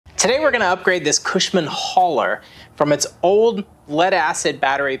Today we're going to upgrade this Cushman hauler from its old lead acid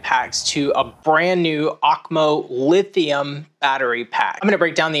battery packs to a brand new OCMO lithium battery pack. I'm going to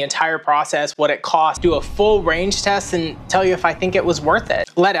break down the entire process, what it costs, do a full range test, and tell you if I think it was worth it.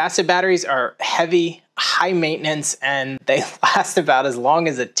 Lead acid batteries are heavy, high maintenance, and they last about as long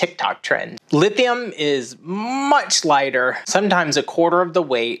as a TikTok trend. Lithium is much lighter, sometimes a quarter of the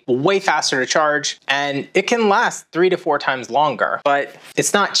weight, way faster to charge, and it can last 3 to 4 times longer, but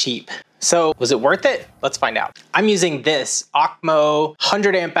it's not cheap. So was it worth it? Let's find out. I'm using this OCMO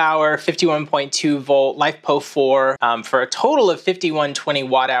 100 amp hour, 51.2 volt LiFePO4 for a total of 5120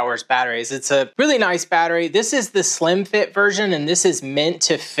 watt hours batteries. It's a really nice battery. This is the slim fit version, and this is meant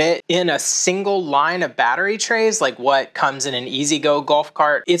to fit in a single line of battery trays like what comes in an EZGO golf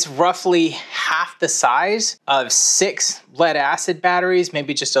cart. It's roughly half the size of 6 lead acid batteries,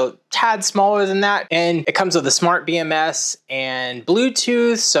 maybe just a tad smaller than that. And it comes with a smart BMS and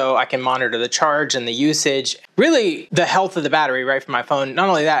Bluetooth, so I can monitor the charge and the usage. Really, the health of the battery right from my phone. Not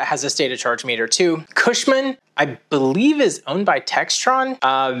only that, it has a state of charge meter too. Cushman, I believe, is owned by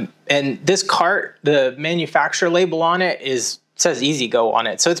TXTron. And this cart, the manufacturer label on it says EZGO on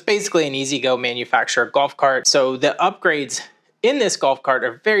it. So it's basically an EZGO manufacturer golf cart. So the upgrades in this golf cart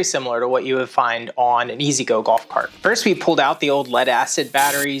are very similar to what you would find on an EZGO golf cart. First, we pulled out the old lead acid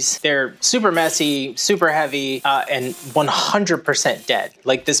batteries. They're super messy, super heavy, and 100% dead.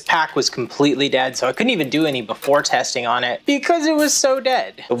 Like, this pack was completely dead, so I couldn't even do any before testing on it because it was so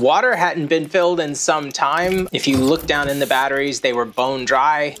dead. The water hadn't been filled in some time. If you look down in the batteries, they were bone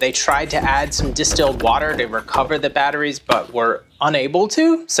dry. They tried to add some distilled water to recover the batteries, but were unable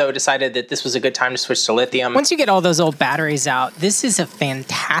to, so decided that this was a good time to switch to lithium. Once you get all those old batteries out, this is a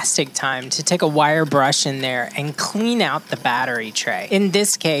fantastic time to take a wire brush in there and clean out the battery tray. In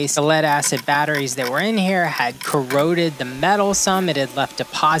this case, the lead acid batteries that were in here had corroded the metal some. It had left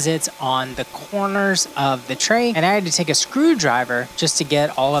deposits on the corners of the tray, and I had to take a screwdriver just to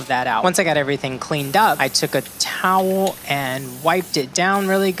get all of that out. Once I got everything cleaned up, I took a towel and wiped it down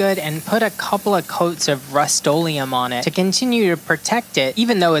really good and put a couple of coats of Rust-Oleum on it to continue to protect it,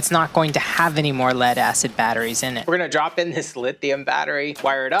 even though it's not going to have any more lead acid batteries in it. We're gonna drop in this lithium battery,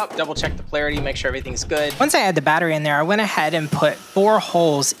 wire it up, double check the polarity, make sure everything's good. Once I had the battery in there, I went ahead and put 4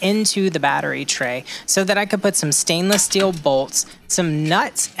 holes into the battery tray so that I could put some stainless steel bolts, some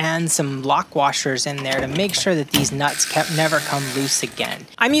nuts, and some lock washers in there to make sure that these nuts never come loose again.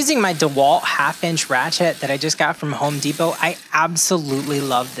 I'm using my DeWalt 1/2-inch ratchet that I just got from Home Depot. I absolutely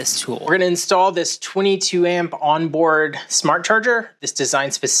love this tool. We're gonna install this 22 amp onboard smart charger. This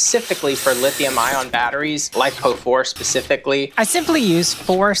designed specifically for lithium ion batteries, LiFePO4 specifically. I simply use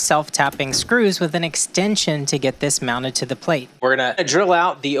 4 self-tapping screws with an extension to get this mounted to the plate. We're gonna drill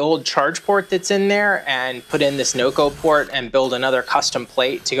out the old charge port that's in there and put in this Noco port and build another custom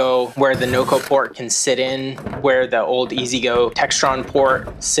plate to go where the Noco port can sit in, where the old EZGO TXTron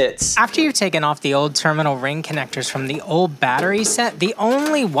port sits. After you've taken off the old terminal ring connectors from the old battery set, the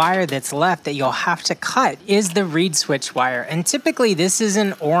only wire that's left that you'll have to cut is the reed switch wire. And typically this is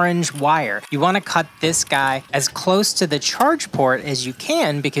an orange wire. You want to cut this guy as close to the charge port as you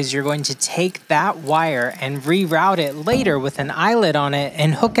can because you're going to take that wire and reroute it later with an eyelet on it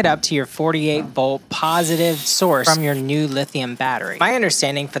and hook it up to your 48 volt positive source from your new lithium battery. My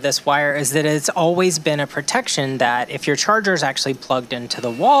understanding for this wire is that it's always been a protection that if your charger is actually plugged into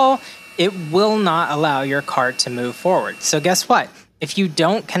the wall, it will not allow your cart to move forward. So guess what? If you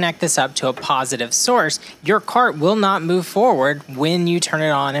don't connect this up to a positive source, your cart will not move forward when you turn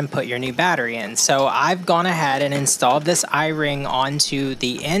it on and put your new battery in. So I've gone ahead and installed this I-ring onto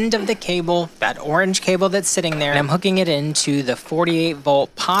the end of the cable, that orange cable that's sitting there, and I'm hooking it into the 48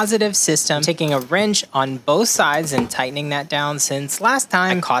 volt positive system, taking a wrench on both sides and tightening that down, since last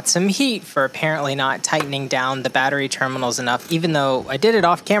time I caught some heat for apparently not tightening down the battery terminals enough, even though I did it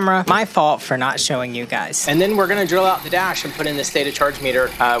off camera. My fault for not showing you guys. And then we're gonna drill out the dash and put in the state charge meter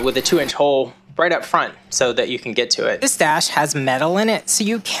with a 2-inch hole right up front so that you can get to it. This dash has metal in it, so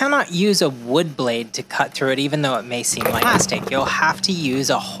you cannot use a wood blade to cut through it, even though it may seem like plastic. You'll have to use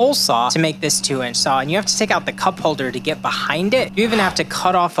a hole saw to make this 2-inch saw, and you have to take out the cup holder to get behind it. You even have to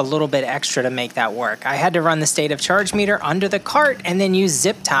cut off a little bit extra to make that work. I had to run the state of charge meter under the cart and then use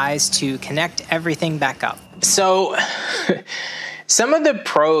zip ties to connect everything back up. So some of the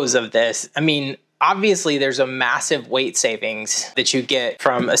pros of this, I mean, obviously there's a massive weight savings that you get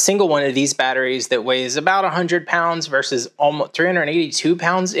from a single one of these batteries that weighs about 100 pounds versus almost 382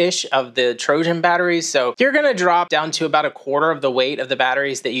 pounds-ish of the Trojan batteries. So you're gonna drop down to about a quarter of the weight of the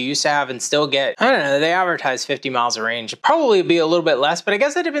batteries that you used to have and still get, I don't know, they advertise 50 miles of range. Probably be a little bit less, but I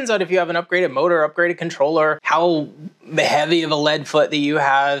guess that depends on if you have an upgraded motor, upgraded controller, how heavy of a lead foot that you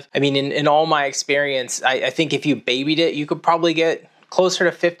have. I mean, in all my experience, I think if you babied it, you could probably get closer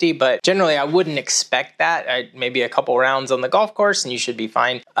to 50, but generally I wouldn't expect that. Maybe a couple rounds on the golf course and you should be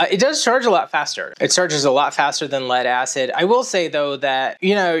fine. It does charge a lot faster. It charges a lot faster than lead acid. I will say though that,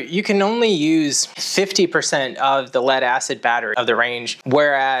 you know, you can only use 50% of the lead acid battery of the range,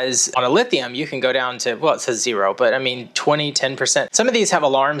 whereas on a lithium, you can go down to, well, it says 0, but I mean 20, 10%. Some of these have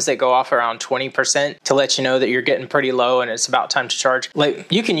alarms that go off around 20% to let you know that you're getting pretty low and it's about time to charge. Like,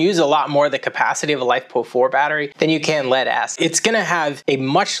 you can use a lot more of the capacity of a LiFePO4 battery than you can lead acid. It's gonna have a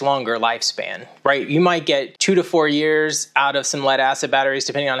much longer lifespan, right? You might get 2 to 4 years out of some lead acid batteries,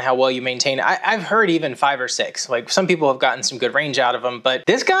 depending on how well you maintain it. I've heard even 5 or 6. Like, some people have gotten some good range out of them, but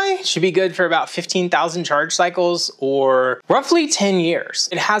this guy should be good for about 15,000 charge cycles or roughly 10 years.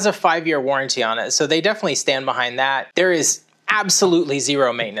 It has a 5-year warranty on it, so they definitely stand behind that. There is absolutely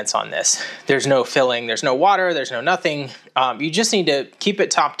zero maintenance on this. There's no filling, there's no water, there's no nothing. You just need to keep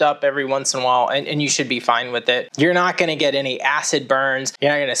it topped up every once in a while and you should be fine with it. You're not gonna get any acid burns.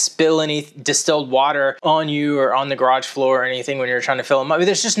 You're not gonna spill any distilled water on you or on the garage floor or anything when you're trying to fill them up.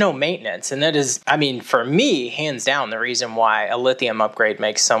 There's just no maintenance. And that is, I mean, for me, hands down, the reason why a lithium upgrade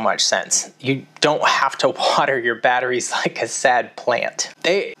makes so much sense. You don't have to water your batteries like a sad plant.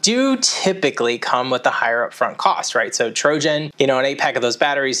 They do typically come with a higher upfront cost, right? So Trojan, you know, an 8-pack of those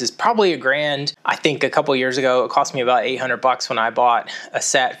batteries is probably $1,000. I think a couple years ago, it cost me about $800 when I bought a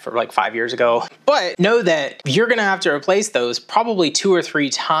set for like 5 years ago. But know that you're gonna have to replace those probably 2 or 3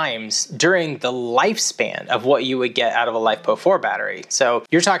 times during the lifespan of what you would get out of a LiFePO4 battery. So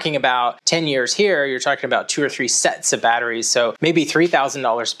you're talking about 10 years here, you're talking about 2 or 3 sets of batteries. So maybe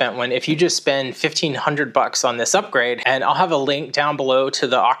 $3,000 spent when if you just spend $1,500 on this upgrade, and I'll have a link down below to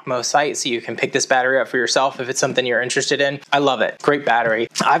the Ocmo site so you can pick this battery up for yourself if it's something you're interested in. I love it. Great battery.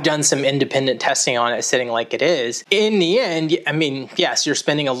 I've done some independent testing on it sitting like it is. In the end, I mean, yes, you're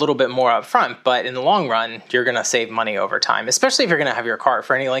spending a little bit more up front, but in the long run, you're gonna save money over time, especially if you're gonna have your cart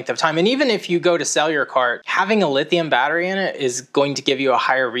for any length of time. And even if you go to sell your cart, having a lithium battery in it is going to give you a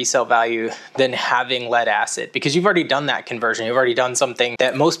higher resale value than having lead acid because you've already done that conversion. You've already done something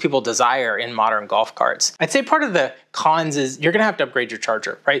that most people desire in modern golf carts. I'd say part of the cons is you're gonna have to upgrade your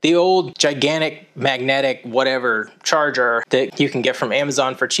charger, right? The old gigantic magnetic whatever charger that you can get from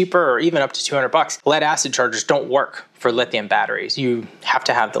Amazon for cheaper or even up to $200, lead acid chargers don't work for lithium batteries. You have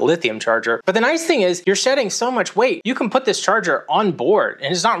to have the lithium charger. But the nice thing is you're shedding so much weight, you can put this charger on board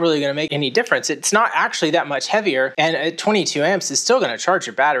and it's not really gonna make any difference. It's not actually that much heavier, and at 22 amps, it's still gonna charge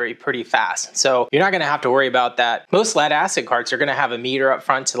your battery pretty fast. So you're not gonna have to worry about that. Most lead acid carts are gonna have a meter up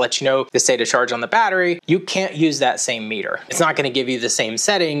front to let you know the state of charge on the battery. You can't use that same meter. It's not gonna give you the same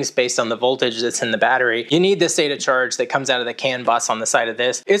settings based on the voltage that's in the battery. You need the state of charge that comes out of the CAN bus on the side of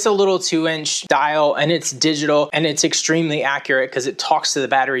this. It's a little 2-inch dial and it's digital and it's extremely accurate because it talks to the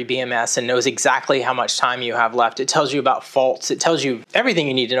battery BMS and knows exactly how much time you have left. It tells you about faults. It tells you everything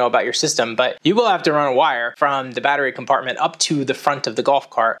you need to know about your system, but you will have to run a wire from the battery compartment up to the front of the golf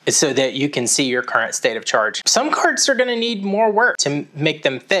cart so that you can see your current state of charge. Some carts are gonna need more work to make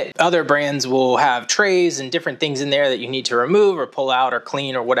them fit. Other brands will have trays and different things in there that you need to remove or pull out or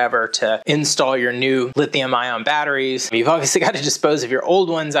clean or whatever to install your new lithium ion batteries. You've obviously got to dispose of your old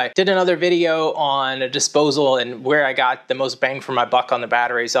ones. I did another video on a disposal and where I got the most bang for my buck on the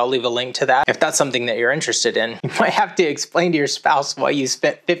batteries. I'll leave a link to that if that's something that you're interested in. You might have to explain to your spouse why you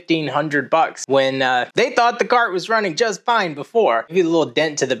spent $1,500 when they thought the cart was running just fine before. Give you a little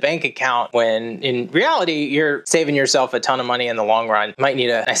dent to the bank account when in reality, you're saving yourself a ton of money in the long run. You might need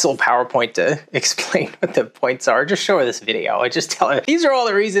a nice little PowerPoint to explain what the points are. Just show her this video. I just tell her, these are all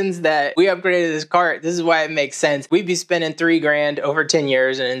the reasons that we upgraded this cart. This is why it makes sense. We'd be spending $3,000 over 10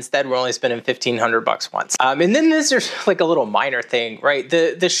 years and instead we're only spending $1,500 once. And then there's like a little minor thing, right?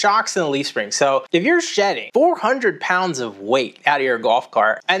 The shocks and the leaf springs. So if you're shedding 400 pounds of weight out of your golf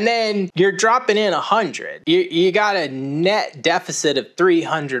cart and then you're dropping in 100, you got a net deficit of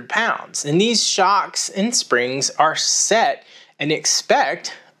 300 pounds. And these shocks and springs are set and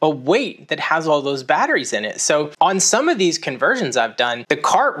expect a weight that has all those batteries in it. So on some of these conversions I've done, the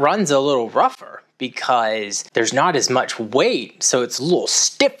cart runs a little rougher because there's not as much weight, so it's a little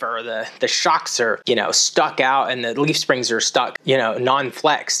stiffer. The shocks are, you know, stuck out, and the leaf springs are stuck, you know,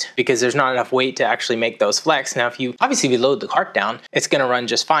 non-flexed, because there's not enough weight to actually make those flex. Now, if you load the cart down, it's gonna run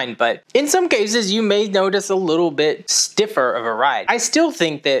just fine, but in some cases you may notice a little bit stiffer of a ride. I still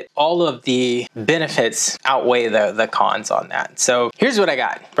think that all of the benefits outweigh the cons on that. So here's what I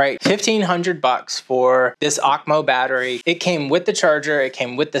got, right? $1,500 for this OCMO battery. It came with the charger, it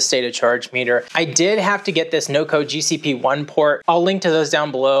came with the state of charge meter. I did have to get this Noco GCP1 port. I'll link to those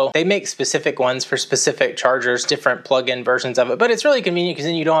down below. They make specific ones for specific chargers, different plug-in versions of it, but it's really convenient because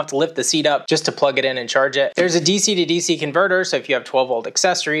then you don't have to lift the seat up just to plug it in and charge it. There's a DC to DC converter, so if you have 12 volt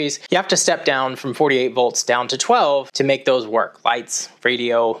accessories, you have to step down from 48 volts down to 12 to make those work. Lights,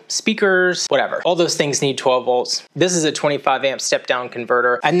 radio, speakers, whatever. All those things need 12 volts. This is a 25 amp step down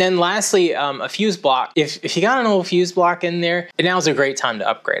converter. And then lastly, a fuse block. If you got an old fuse block in there, now's a great time to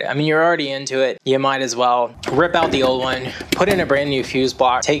upgrade it. I mean, you're already into it. You might as well rip out the old one, put in a brand new fuse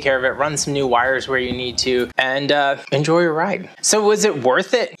block, take care of it, run some new wires where you need to, and enjoy your ride. So was it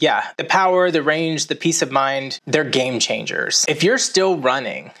worth it? Yeah, the power, the range, the peace of mind, they're game changers. If you're still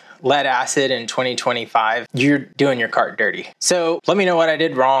running lead acid in 2025, you're doing your cart dirty. So let me know what I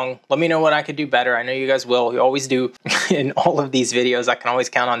did wrong. Let me know what I could do better. I know you guys will. You always do in all of these videos. I can always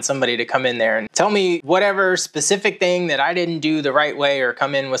count on somebody to come in there and tell me whatever specific thing that I didn't do the right way, or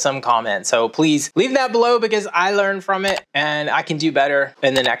come in with some comment. So please leave that below, because I learned from it and I can do better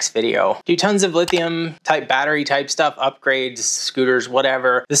in the next video. Do tons of lithium type battery type stuff, upgrades, scooters,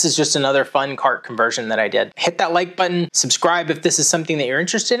 whatever. This is just another fun cart conversion that I did. Hit that like button, subscribe if this is something that you're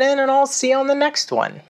interested in, and I'll see you on the next one.